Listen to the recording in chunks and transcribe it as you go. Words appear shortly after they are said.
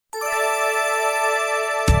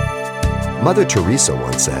Mother Teresa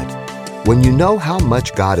once said, "When you know how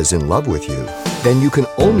much God is in love with you, then you can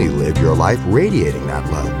only live your life radiating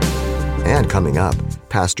that love." And coming up,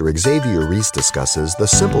 Pastor Xavier Reese discusses the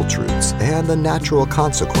simple truths and the natural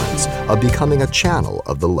consequence of becoming a channel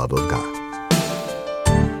of the love of God.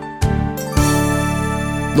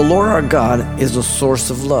 The Lord our God is the source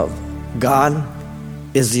of love. God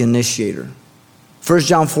is the initiator. 1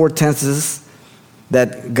 John 4:10 says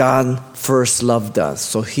that God first loved us.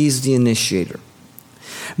 So he's the initiator.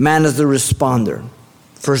 Man is the responder.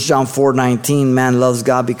 1 John 4:19, man loves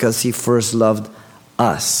God because he first loved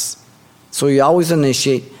us. So he always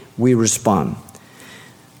initiate, we respond.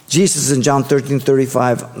 Jesus in John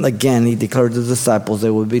 13:35, again, he declared to the disciples they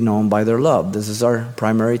would be known by their love. This is our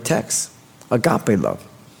primary text. Agape love,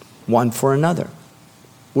 one for another.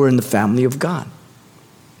 We're in the family of God.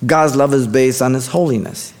 God's love is based on his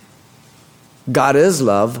holiness. God is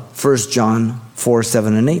love, 1 John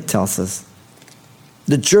 4:7 and 8 tells us.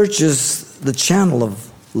 The church is the channel of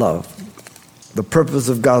love. The purpose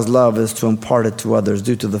of God's love is to impart it to others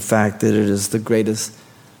due to the fact that it is the greatest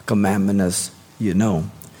commandment, as you know.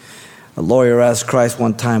 A lawyer asked Christ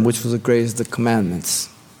one time, which was the greatest of the commandments?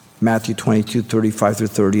 Matthew 22:35 through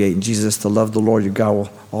 38. And Jesus, to love the Lord your God with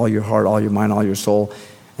all your heart, all your mind, all your soul,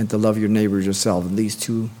 and to love your neighbor as yourself. And these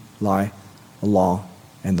two lie, the law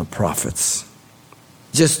and the prophets.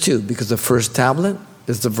 Just two, because the first tablet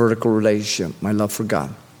is the vertical relationship, my love for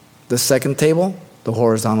God. The second table, the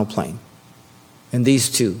horizontal plane. And these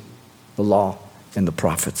two, the law and the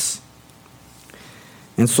prophets.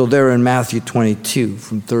 And so there in Matthew 22,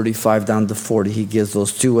 from 35 down to 40, he gives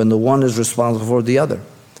those two, and the one is responsible for the other.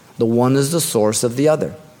 The one is the source of the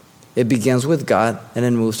other. It begins with God and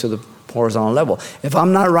then moves to the horizontal level. If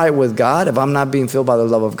I'm not right with God, if I'm not being filled by the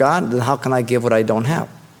love of God, then how can I give what I don't have?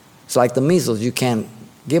 It's like the measles. You can't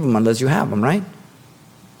give them unless you have them, right?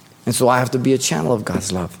 And so I have to be a channel of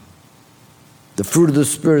God's love. The fruit of the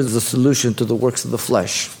Spirit is the solution to the works of the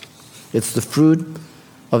flesh. It's the fruit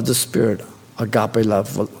of the Spirit, agape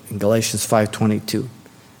love, in Galatians 5:22.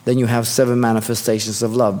 Then you have 7 manifestations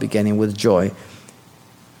of love, beginning with joy.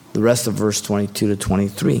 The rest of verse 22 to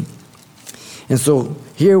 23. And so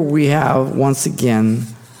here we have, once again,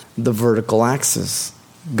 the vertical axis.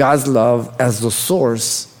 God's love as the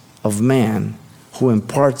source of man who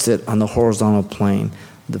imparts it on the horizontal plane,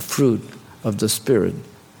 the fruit of the Spirit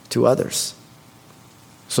to others.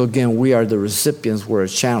 So again, we are the recipients, we're a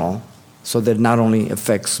channel, so that it not only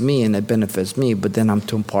affects me and it benefits me, but then I'm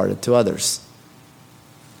to impart it to others.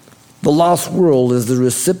 The lost world is the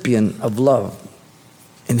recipient of love.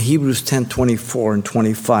 In Hebrews 10:24 and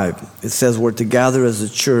 25, it says we're to gather as a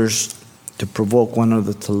church to provoke one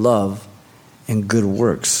another to love and good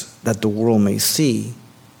works, that the world may see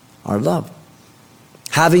our love.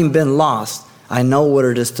 Having been lost, I know what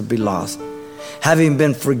it is to be lost. Having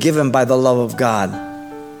been forgiven by the love of God,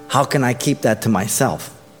 how can I keep that to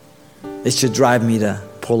myself? It should drive me to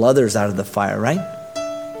pull others out of the fire, right?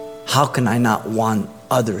 How can I not want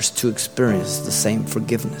others to experience the same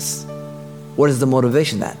forgiveness? What is the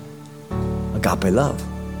motivation of that? Agape love.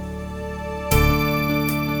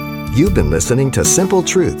 You've been listening to Simple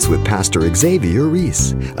Truths with Pastor Xavier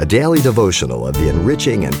Reese, a daily devotional of the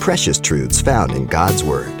enriching and precious truths found in God's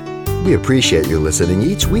Word. We appreciate you listening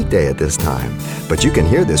each weekday at this time, but you can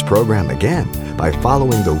hear this program again by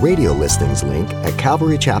following the radio listings link at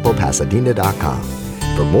CalvaryChapelPasadena.com.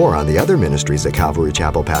 For more on the other ministries at Calvary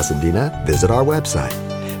Chapel Pasadena, visit our website.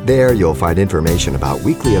 There you'll find information about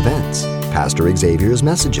weekly events, Pastor Xavier's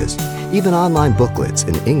messages, even online booklets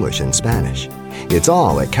in English and Spanish. It's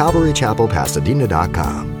all at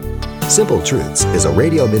CalvaryChapelPasadena.com. Simple Truths is a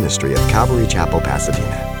radio ministry of Calvary Chapel,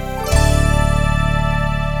 Pasadena.